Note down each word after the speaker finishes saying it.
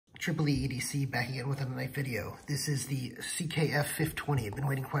Triple E EDC back again with another knife video. This is the CKF Fif20. I've been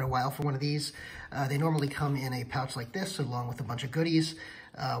waiting quite a while for one of these. They normally come in a pouch like this, along with a bunch of goodies,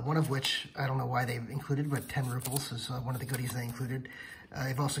 one of which, I don't know why they've included, but 10 rubles is one of the goodies they included.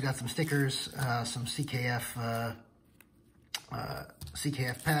 They've also got some stickers, some CKF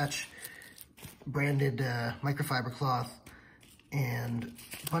patch, branded microfiber cloth, and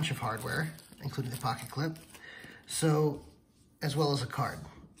a bunch of hardware, including the pocket clip. So, as well as a card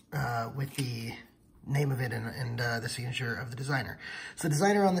with the name of it and the signature of the designer. So the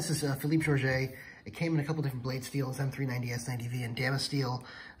designer on this is Philippe Georget. It came in a couple different blade steels, M390, S90V, and Damascene steel.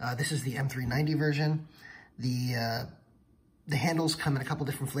 This is the M390 version. The handles come in a couple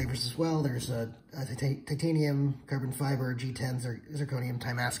different flavors as well. There's titanium, carbon fiber, G10, zirconium,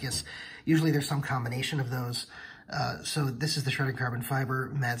 Damascus. Usually there's some combination of those. So this is the shredded carbon fiber,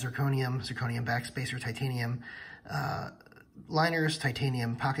 matte zirconium, zirconium backspacer, titanium liners,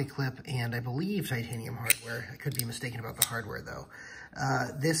 titanium pocket clip, and I believe titanium hardware. I could be mistaken about the hardware though.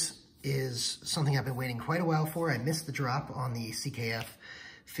 This is something I've been waiting quite a while for. I missed the drop on the CKF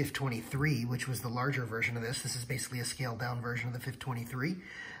Fif23, which was the larger version of this. This is basically a scaled down version of the Fif23.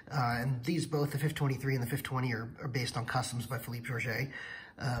 And these both, the Fif23 and the Fif20, are based on customs by Philippe Georget.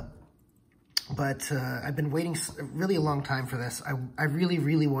 But I've been waiting really a long time for this. I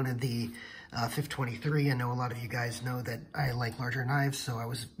really wanted the Fif23. I know a lot of you guys know that I like larger knives, so I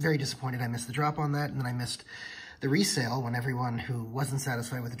was very disappointed I missed the drop on that, and then I missed the resale when everyone who wasn't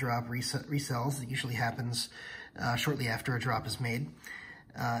satisfied with the drop resells. It usually happens shortly after a drop is made.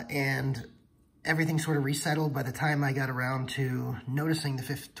 And everything sort of resettled by the time I got around to noticing the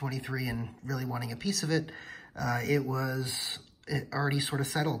Fif23 and really wanting a piece of it. It already sort of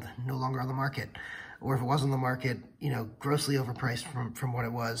settled, no longer on the market. Or if it was on the market, you know, grossly overpriced from what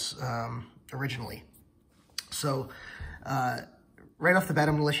it was originally. So, right off the bat,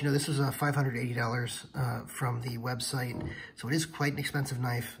 I'm gonna let you know this was $580 from the website. So it is quite an expensive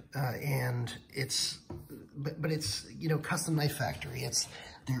knife, and but it's, you know, custom knife factory.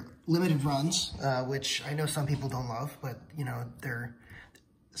 They're limited runs, which I know some people don't love, but you know, they're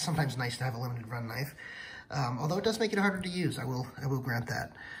sometimes nice to have a limited run knife. Although it does make it harder to use, I will grant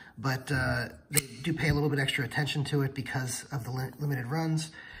that. But they do pay a little bit extra attention to it because of the limited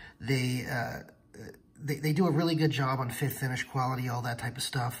runs. They do a really good job on fit, finish, quality, all that type of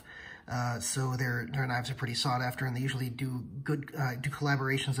stuff. So their knives are pretty sought after, and they usually do do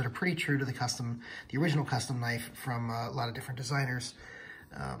collaborations that are pretty true to the original custom knife from a lot of different designers.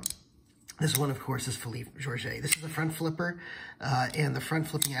 This one, of course, is Philippe Georget. This is a front flipper, and the front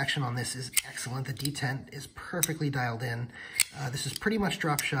flipping action on this is excellent. The detent is perfectly dialed in. This is pretty much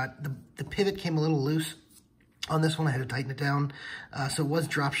drop shot. The pivot came a little loose on this one. I had to tighten it down. So it was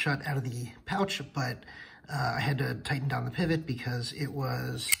drop shot out of the pouch, but I had to tighten down the pivot because it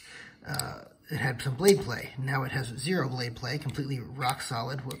had some blade play. Now it has zero blade play, completely rock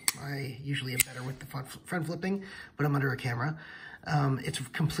solid. I usually am better with the front flipping, but I'm under a camera. It's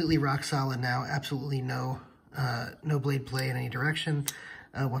completely rock solid now, absolutely no blade play in any direction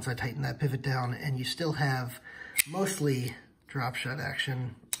once I tighten that pivot down, and you still have mostly drop shot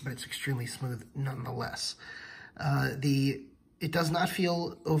action, but it's extremely smooth nonetheless. It does not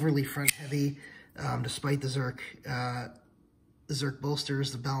feel overly front heavy, despite the Zerk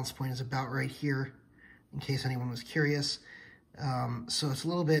bolsters. The balance point is about right here, in case anyone was curious. So it's a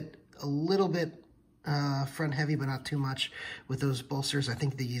little bit front heavy, but not too much with those bolsters. I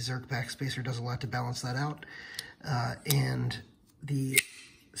think the Zerk backspacer does a lot to balance that out. And the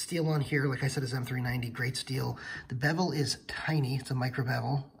steel on here, like I said, is M390, great steel. The bevel is tiny, it's a micro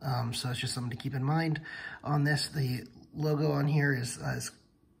bevel, so it's just something to keep in mind on this. The logo on here is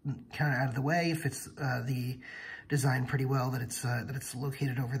kind of out of the way. It fits the design pretty well, that it's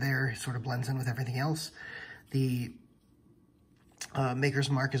located over there. It sort of blends in with everything else. The maker's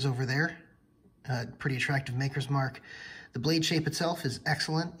mark is over there. Pretty attractive maker's mark. The blade shape itself is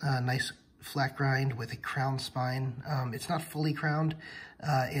excellent. Nice flat grind with a crown spine. It's not fully crowned.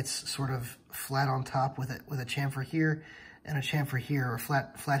 It's sort of flat on top with a chamfer here and a chamfer here, or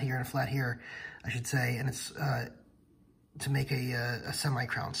flat here and a flat here, I should say. And it's to make a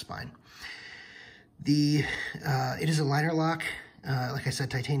semi-crown spine. It is a liner lock. Like I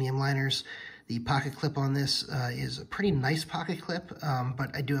said, titanium liners. The pocket clip on this is a pretty nice pocket clip,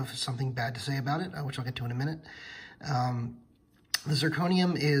 but I do have something bad to say about it, which I'll get to in a minute. The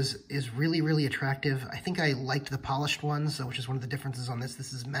zirconium is really attractive. I think I liked the polished ones, which is one of the differences on this.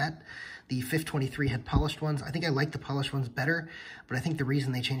 This is matte. The Fif23 had polished ones. I think I liked the polished ones better, but I think the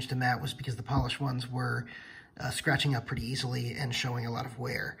reason they changed to matte was because the polished ones were scratching up pretty easily and showing a lot of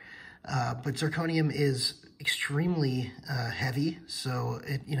wear. But zirconium is extremely heavy, so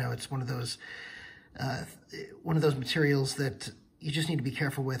it's one of those materials that you just need to be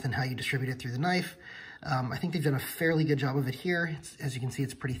careful with and how you distribute it through the knife. I think they've done a fairly good job of it here. As you can see,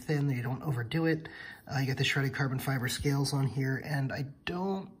 it's pretty thin. You don't overdo it. You get the shredded carbon fiber scales on here, and I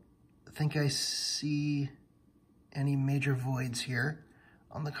don't think I see any major voids here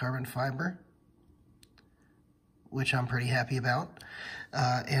on the carbon fiber, which I'm pretty happy about.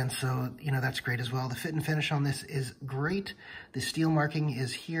 And so, that's great as well. The fit and finish on this is great. The steel marking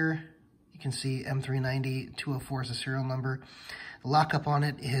is here. You can see M390 204 is the serial number. The lockup on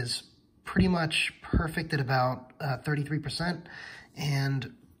it is pretty much perfect at about 33%.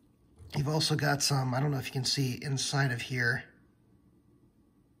 And you've also got some, I don't know if you can see inside of here.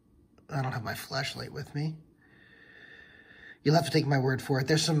 I don't have my flashlight with me. You'll have to take my word for it.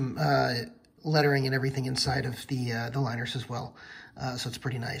 There's some lettering and everything inside of the liners as well. So it's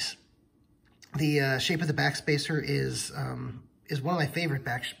pretty nice. The shape of the backspacer is one of my favorite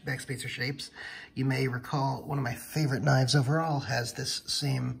backspacer shapes. You may recall one of my favorite knives overall has this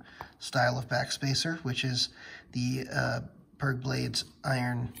same style of backspacer, which is the Berg Blades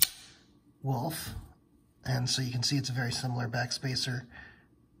Iron Wolf. And so you can see it's a very similar backspacer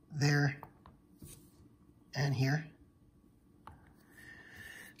there and here.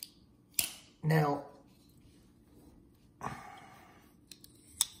 Now,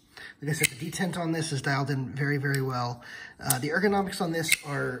 like I said, the detent on this is dialed in very, very well. The ergonomics on this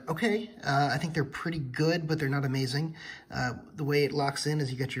are okay. I think they're pretty good, but they're not amazing. The way it locks in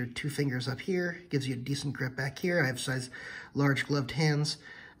is you get your two fingers up here, gives you a decent grip back here. I have size large gloved hands,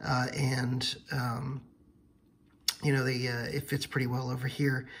 it fits pretty well over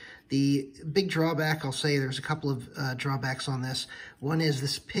here. The big drawback, I'll say there's a couple of drawbacks on this. One is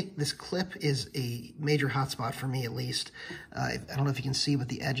this clip is a major hotspot for me, at least. I don't know if you can see, but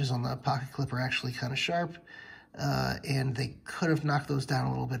the edges on the pocket clip are actually kind of sharp. And they could have knocked those down a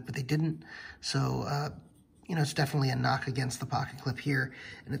little bit, but they didn't. So, it's definitely a knock against the pocket clip here.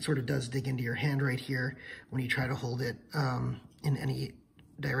 And it sort of does dig into your hand right here when you try to hold it in any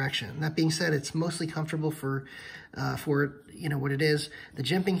direction. That being said, it's mostly comfortable for what it is. The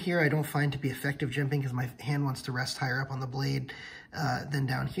jimping here I don't find to be effective jimping because my hand wants to rest higher up on the blade than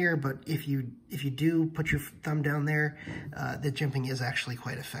down here, but if you do put your thumb down there, the jimping is actually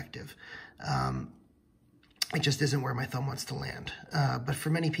quite effective. It just isn't where my thumb wants to land. But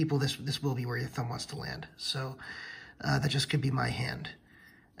for many people, this will be where your thumb wants to land. So that just could be my hand.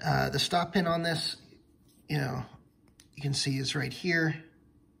 The stop pin on this, you can see is right here.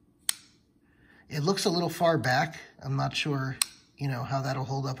 It looks a little far back. I'm not sure, how that'll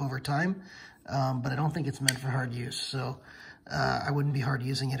hold up over time, but I don't think it's meant for hard use. So I wouldn't be hard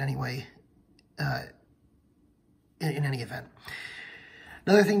using it anyway, in any event.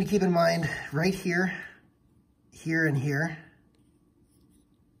 Another thing to keep in mind, right here, here and here,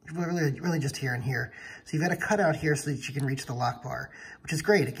 really just here and here. So you've got a cutout here so that you can reach the lock bar, which is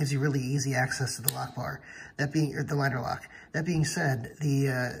great. It gives you really easy access to the lock bar, or the liner lock. That being said,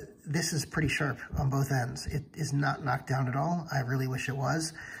 this is pretty sharp on both ends. It is not knocked down at all. I really wish it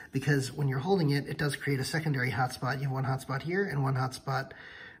was, because when you're holding it, it does create a secondary hotspot. You have one hotspot here and one hotspot.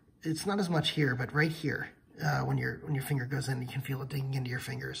 It's not as much here, but right here, when your finger goes in, you can feel it digging into your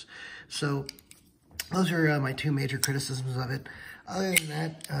fingers. So those are my two major criticisms of it. Other than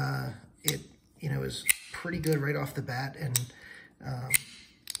that, it is pretty good right off the bat, and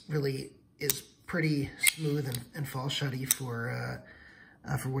really is pretty smooth and fall shutty for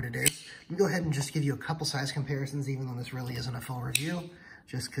what it is. Let me go ahead and just give you a couple size comparisons, even though this really isn't a full review,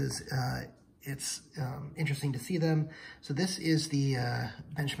 just because it's interesting to see them. So this is the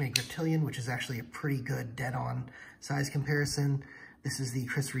Benchmade Griptilian, which is actually a pretty good dead-on size comparison. This is the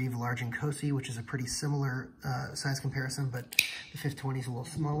Chris Reeve Large and Cosi, which is a pretty similar size comparison, but the Fif20 is a little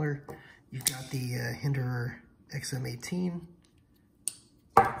smaller. You've got the Endura XM18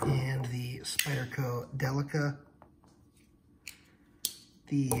 and the Spyderco Delica,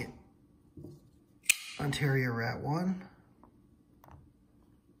 the Ontario Rat 1,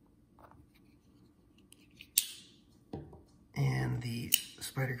 and the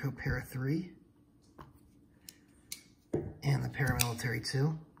Spyderco Para 3, and the Paramilitary 2.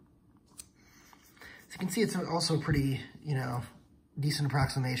 So you can see it's also pretty, decent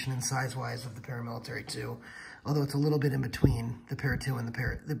approximation in size-wise of the Paramilitary 2, although it's a little bit in between the Para 2 and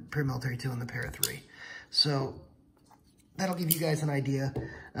the Paramilitary 2 and the Para 3. So that'll give you guys an idea.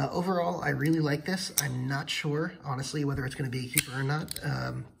 Overall, I really like this. I'm not sure, honestly, whether it's going to be a keeper or not.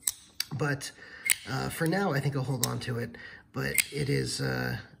 But for now, I think I'll hold on to it. But it is,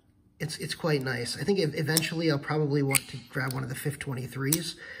 it's quite nice. I think eventually I'll probably want to grab one of the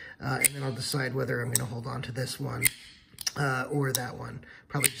Fif23s. and then I'll decide whether I'm going to hold on to this one or that one.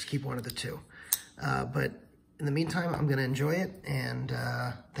 Probably just keep one of the two. But in the meantime, I'm going to enjoy it, and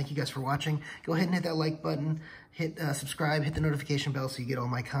thank you guys for watching. Go ahead and hit that like button, hit subscribe, hit the notification bell so you get all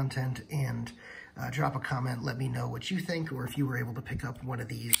my content, and drop a comment. Let me know what you think, or if you were able to pick up one of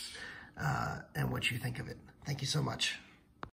these and what you think of it. Thank you so much.